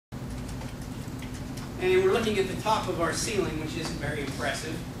And we're looking at the top of our ceiling, which isn't very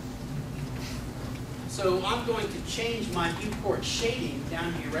impressive. So I'm going to change my viewport shading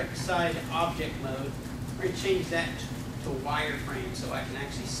down here right beside object mode. We're going to change that to wireframe so I can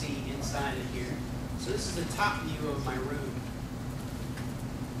actually see inside of here. So this is the top view of my room.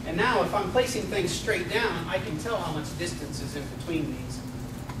 And now if I'm placing things straight down, I can tell how much distance is in between these.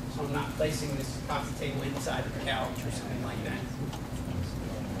 So I'm not placing this coffee table inside of the couch or something like that.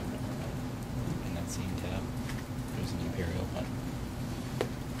 In that scene tab, there's an Imperial button.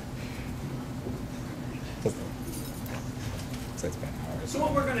 So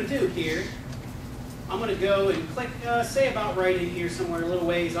what we're going to do here, I'm going to go and click, say about right in here somewhere, a little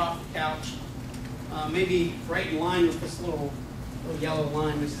ways off the couch. Maybe right in line with this little yellow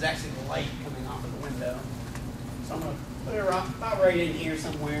line, which is actually the light coming off of the window. So I'm going to put it about right in here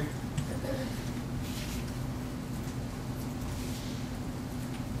somewhere.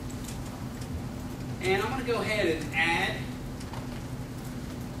 And I'm going to go ahead and add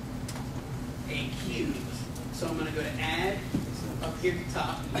a cube. So I'm going to go to add, up here at the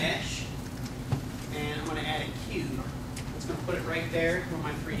top, mesh, and I'm going to add a cube. It's going to put it right there where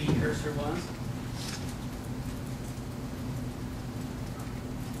my 3D cursor was.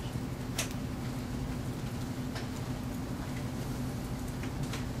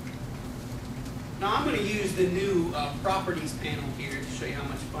 Now I'm going to use the new properties panel here to show you how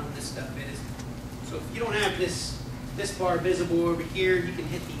much fun this stuff is. So if you don't have this bar visible over here, you can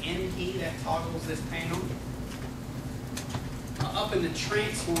hit the N key that toggles this panel. Up in the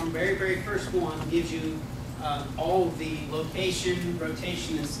transform, very first one gives you all of the location,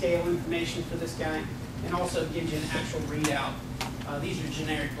 rotation, and scale information for this guy, and also gives you an actual readout. These are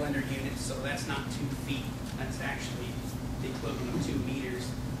generic Blender units, so that's not 2 feet. That's actually the equivalent of 2 meters.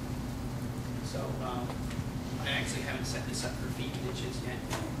 So I actually haven't set this up for feet and inches yet.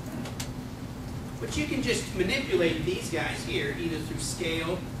 But you can just manipulate these guys here, either through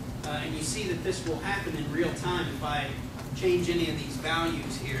scale, and you see that this will happen in real time if I change any of these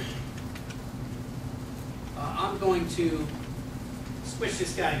values here. I'm going to switch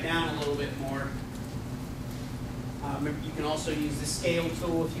this guy down a little bit more. You can also use the scale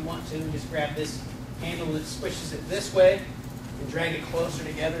tool if you want to. Just grab this handle that squishes it this way and drag it closer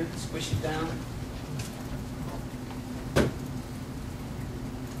together and squish it down.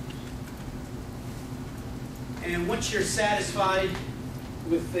 And once you're satisfied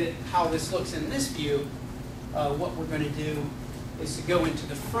with how this looks in this view, what we're going to do is to go into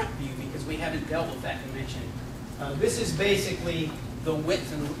the front view because we haven't dealt with that dimension. This is basically the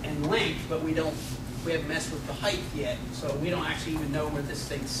width and length, but we haven't messed with the height yet, so we don't actually even know where this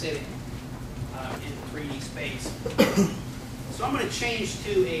thing's sitting in 3D space. So I'm going to change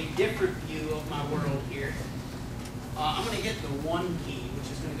to a different view of my world here. I'm going to hit the 1 key,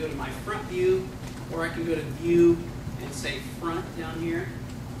 which is going to go to my front view, or I can go to view and say front down here.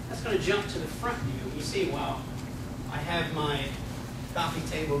 That's going to jump to the front view. You see, wow, I have my coffee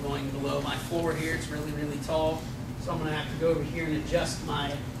table going below my floor here. It's really tall. So I'm going to have to go over here and adjust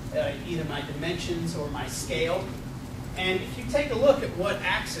my either my dimensions or my scale. And if you take a look at what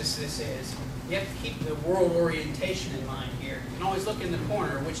axis this is, you have to keep the world orientation in mind here. You can always look in the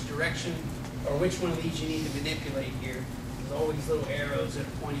corner which direction or which one of these you need to manipulate here. There's always little arrows that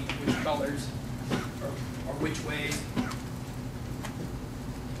are pointing to which colors or which ways.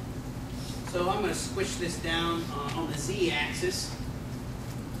 So I'm going to switch this down on the Z-axis.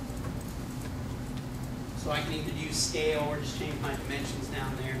 So I can either use scale or just change my dimensions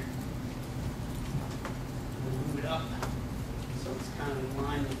down there. And move it up so it's kind of in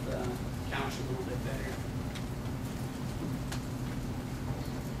line with the couch a little bit better.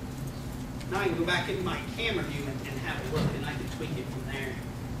 Now I can go back into my camera view and have a look, and I can tweak it from there.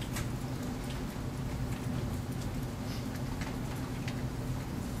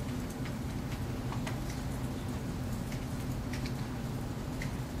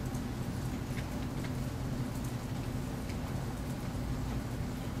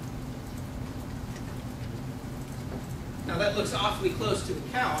 Now that looks awfully close to the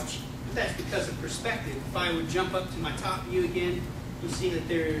couch, but that's because of perspective. If I would jump up to my top view again, you see that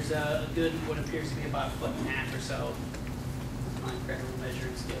there's a good, what appears to be about 1.5 feet or so. That's my incredible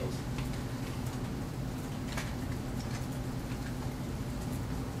measuring skills.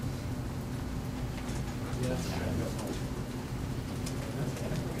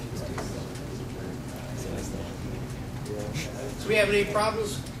 So we have any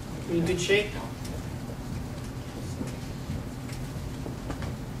problems? We in good shape?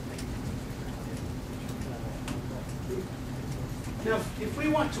 Now, if we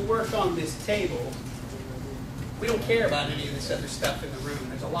want to work on this table, we don't care about any of this other stuff in the room.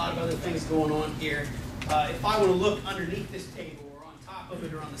 There's a lot of other things going on here. if I want to look underneath this table or on top of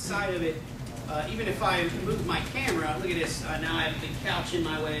it or on the side of it, even if I move my camera, look at this, now I have a big couch in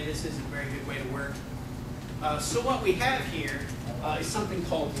my way. This isn't a very good way to work. So what we have here is something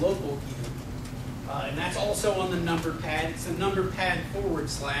called local view. And that's also on the number pad. It's a number pad /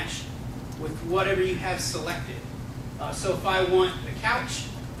 with whatever you have selected. So if I want the couch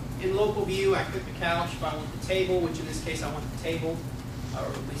in local view, I click the couch. If I want the table, which in this case I want the table, or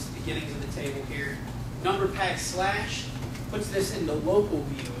at least the beginnings of the table here, number pad / puts this into local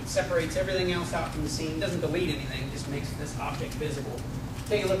view. It separates everything else out from the scene. Doesn't delete anything, just makes this object visible.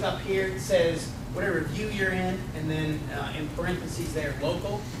 Take a look up here. It says whatever view you're in, and then in parentheses there,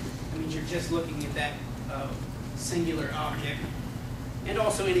 local. That means you're just looking at that singular object. And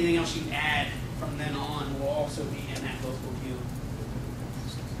also anything else you add from then on will also be in that local view.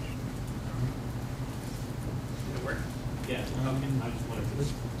 Did it work? Yeah, okay. I just wanted to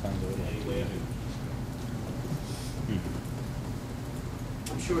Sounds good. anyway.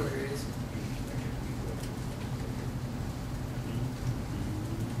 I'm sure there is.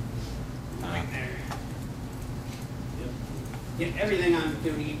 Right there. Yeah, everything I'm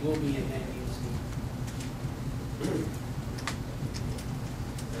doing will be in that view.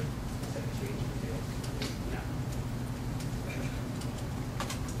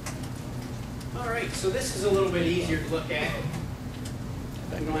 All right, so this is a little bit easier to look at.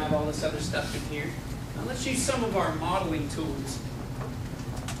 We don't have all this other stuff in here. Now let's use some of our modeling tools.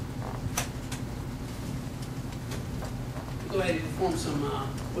 Go ahead and perform some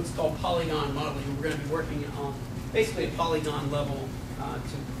what's called polygon modeling. We're going to be working on basically a polygon level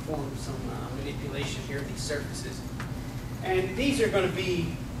to perform some manipulation here of these surfaces. And these are going to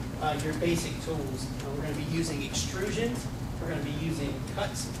be your basic tools. We're going to be using extrusions. We're going to be using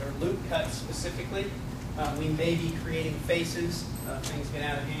cuts, or loop cuts specifically. We may be creating faces, things get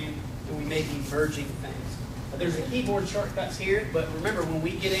out of hand, and we may be merging things. There's a keyboard shortcuts here, but remember when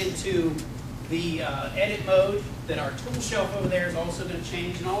we get into the edit mode, that our tool shelf over there is also going to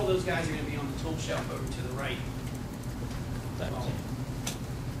change, and all of those guys are going to be on the tool shelf over to the right.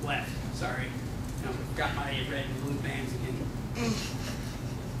 Left, sorry. I've got my red and blue bands again.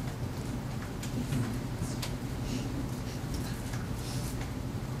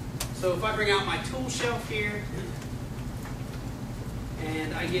 So if I bring out my tool shelf here,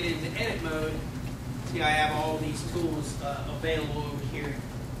 and I get into edit mode, see I have all these tools available over here.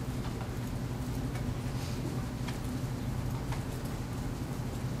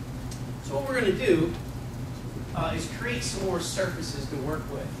 So what we're going to do is create some more surfaces to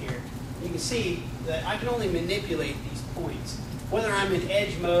work with here. You can see that I can only manipulate these points. Whether I'm in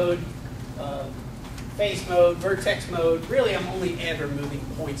edge mode, face mode, vertex mode, really I'm only ever moving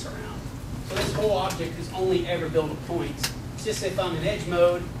points around. So this whole object is only ever built of points. It's just if I'm in edge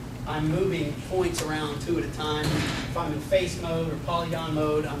mode, I'm moving points around 2 at a time. If I'm in face mode or polygon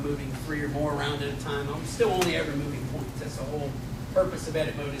mode, I'm moving 3 or more around at a time. I'm still only ever moving points. That's the whole purpose of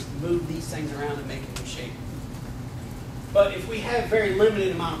edit mode, is to move these things around and make a new shape. But if we have very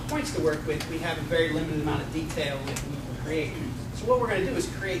limited amount of points to work with, we have a very limited amount of detail that we can create. So what we're going to do is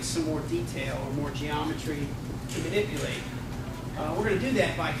create some more detail or more geometry to manipulate. We're going to do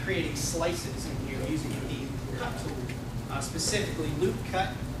that by creating slices in here using the cut tool, specifically loop cut.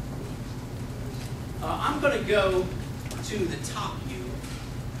 I'm going to go to the top view.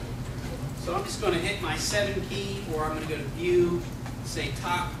 So I'm just going to hit my 7 key, or I'm going to go to view, say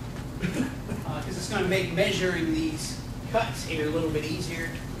top, because it's going to make measuring these cuts here a little bit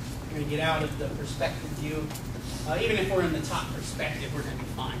easier. We're going to get out of the perspective view. Even if we're in the top perspective, we're going to be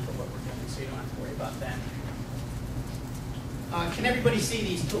fine for what we're doing, so you don't have to worry about that. Can everybody see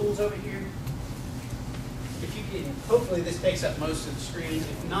these tools over here? If you can, hopefully this takes up most of the screen.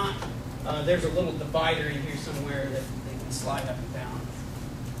 If not, there's a little divider in here somewhere that they can slide up and down.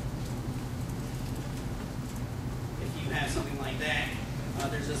 If you have something like that,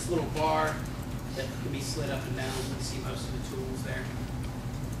 there's this little bar that can be slid up and down. You can see most of the tools there.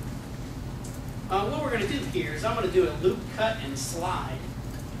 What we're going to do here is I'm going to do a loop cut and slide.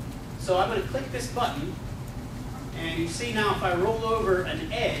 So I'm going to click this button, and you see now if I roll over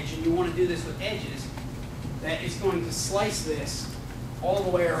an edge, and you want to do this with edges, that it's going to slice this all the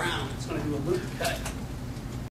way around. It's going to do a loop cut